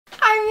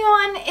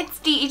everyone, it's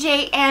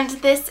DJ and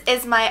this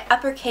is my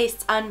Uppercase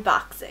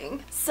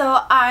unboxing.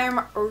 So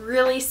I'm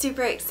really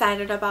super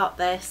excited about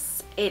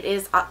this. It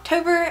is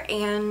October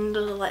and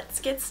let's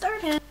get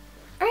started.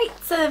 Alright,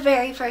 so the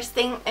very first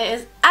thing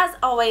is, as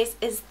always,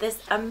 is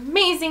this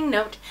amazing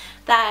note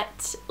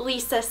that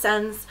Lisa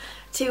sends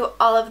to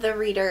all of the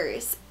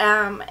readers.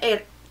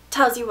 It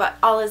tells you what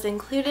all is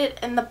included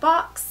in the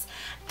box.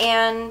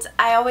 And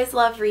I always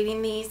love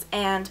reading these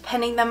and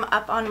pinning them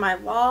up on my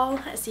wall,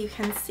 as you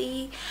can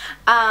see,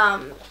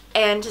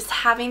 and just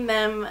having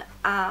them,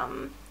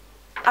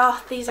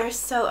 oh, these are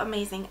so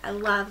amazing. I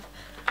love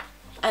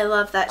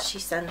that she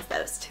sends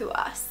those to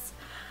us.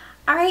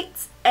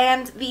 Alright,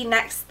 and the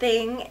next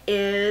thing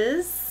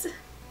is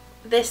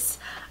this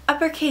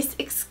Uppercase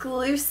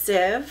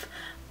exclusive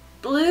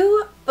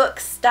blue book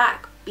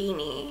stack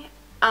beanie.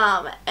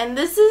 And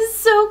this is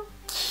so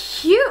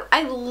cute.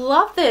 I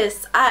love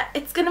this.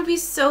 It's gonna be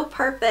so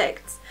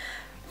perfect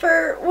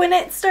for when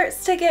it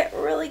starts to get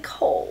really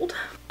cold.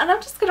 And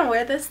I'm just gonna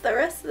wear this the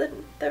rest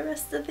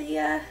of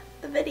the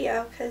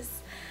video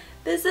because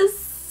this is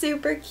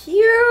super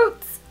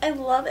cute. I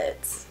love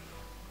it.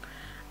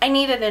 I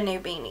needed a new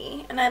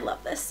beanie and I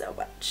love this so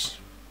much.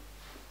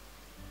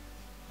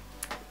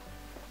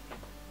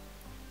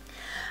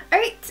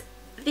 Alright,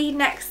 the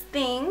next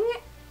thing,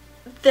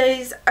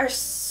 these are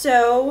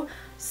so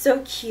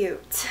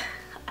cute.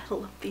 I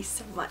love these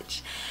so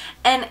much.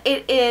 And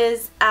it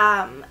is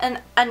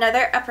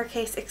another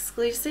Uppercase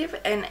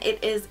exclusive, and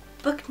it is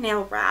book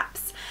nail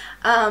wraps.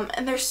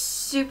 And they're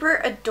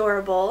super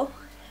adorable,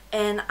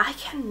 and I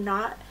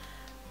cannot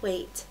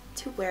wait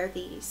to wear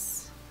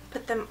these.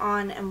 Put them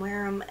on and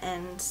wear them,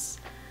 and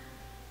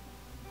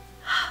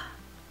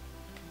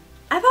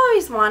I've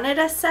always wanted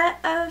a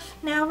set of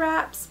nail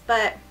wraps,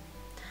 but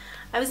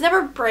I was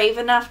never brave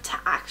enough to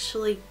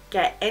actually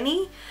get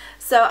any.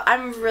 So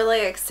I'm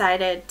really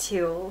excited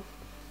for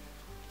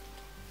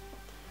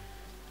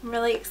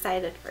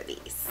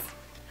these.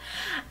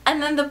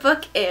 And then the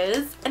book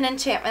is An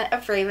Enchantment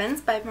of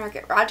Ravens by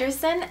Margaret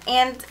Rogerson,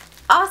 and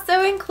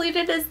also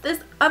included is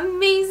this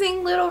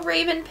amazing little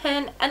raven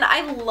pin, and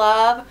I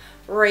love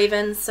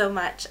ravens so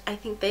much. I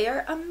think they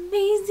are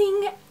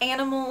amazing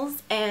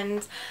animals,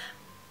 and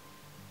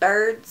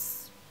birds,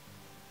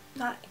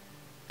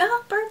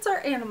 birds are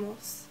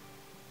animals.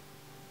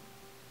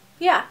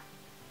 Yeah.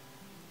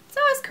 So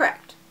I was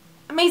correct.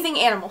 Amazing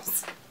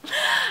animals.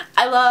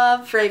 I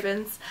love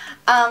ravens.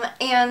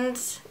 And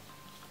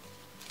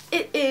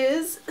it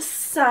is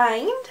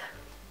signed.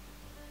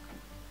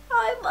 Oh,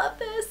 I love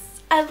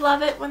this. I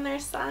love it when they're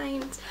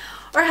signed.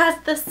 Or has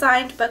the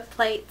signed book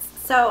plates.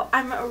 So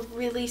I'm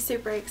really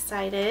super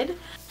excited.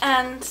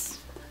 And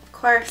of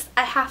course,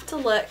 I have to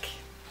look.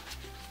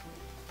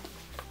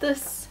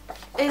 This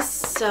is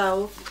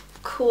so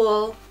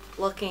cool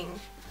looking.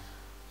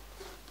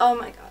 Oh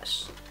my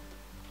gosh.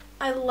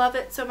 I love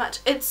it so much.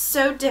 It's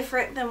so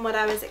different than what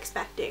I was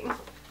expecting.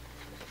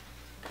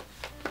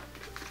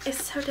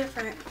 It's so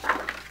different.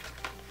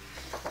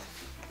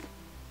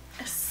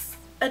 It's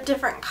a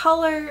different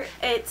color.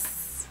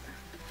 It's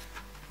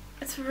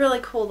really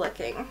cool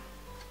looking.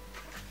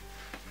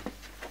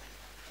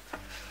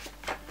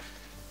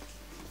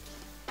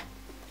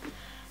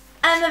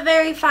 And the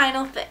very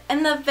final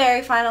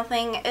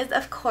thing is,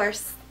 of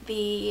course,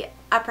 the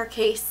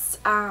Uppercase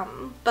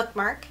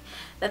bookmark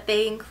that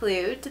they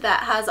include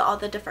that has all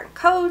the different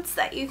codes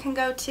that you can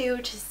go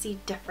to see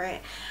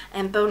different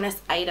and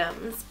bonus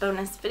items,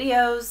 bonus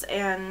videos,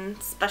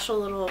 and special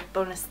little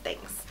bonus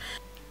things.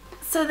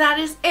 So that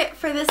is it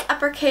for this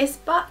Uppercase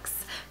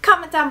box.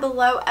 Comment down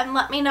below and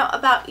let me know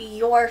about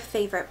your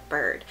favorite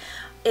bird.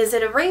 Is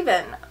it a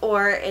raven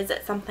or is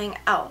it something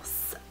else?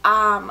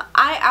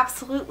 I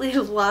absolutely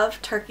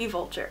love turkey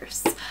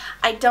vultures.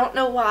 I don't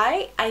know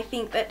why. I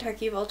think that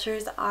turkey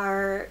vultures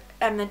are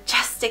a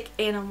majestic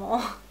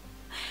animal,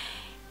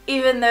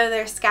 even though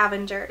they're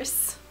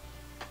scavengers.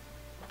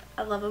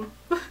 I love them.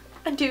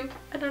 I do.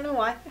 I don't know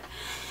why.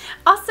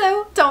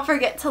 Also, don't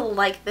forget to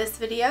like this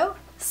video,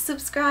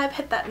 subscribe,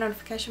 hit that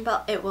notification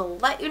bell. It will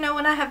let you know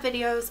when I have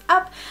videos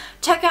up.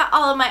 Check out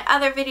all of my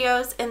other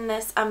videos in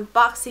this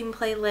unboxing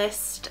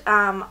playlist.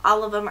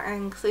 All of them are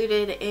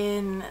included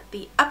in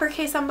the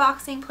Uppercase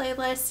unboxing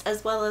playlist,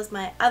 as well as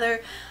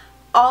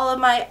all of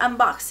my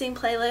unboxing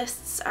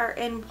playlists are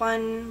in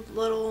one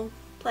little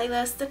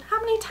playlist. And how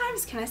many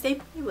times can I say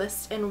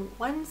playlist in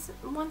one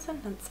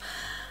sentence?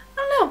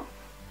 I don't know.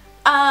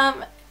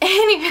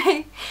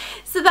 Anyway,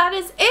 so that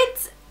is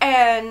it,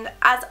 and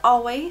as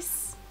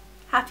always,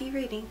 happy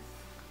reading.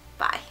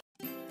 Bye.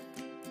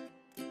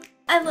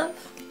 I love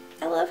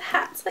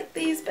hats like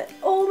these, but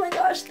oh my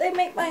gosh, they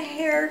make my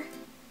hair.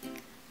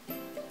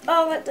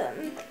 Oh, that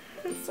done.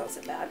 It's not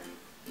so bad.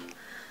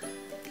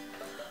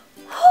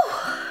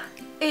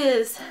 Whew. It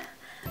is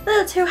a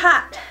little too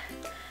hot.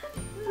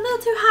 A little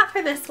too hot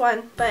for this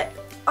one, but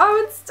oh,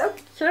 it's so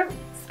cute.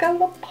 It's got a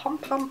little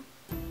pom-pom.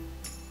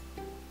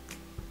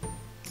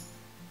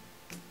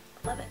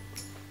 Love it.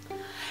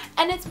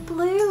 And it's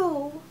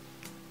blue.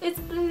 It's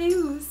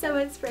blue, so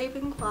it's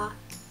Ravenclaw.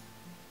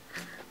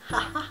 Ha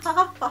ha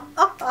ha ha.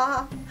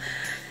 Ravenclaw.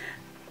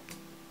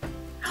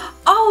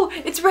 Oh,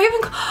 it's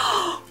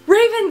Ravenclaw.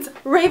 Ravens.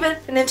 Raven.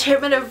 An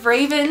enchantment of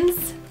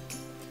ravens.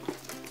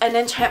 An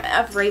enchantment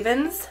of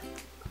ravens.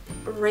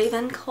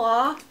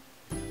 Ravenclaw.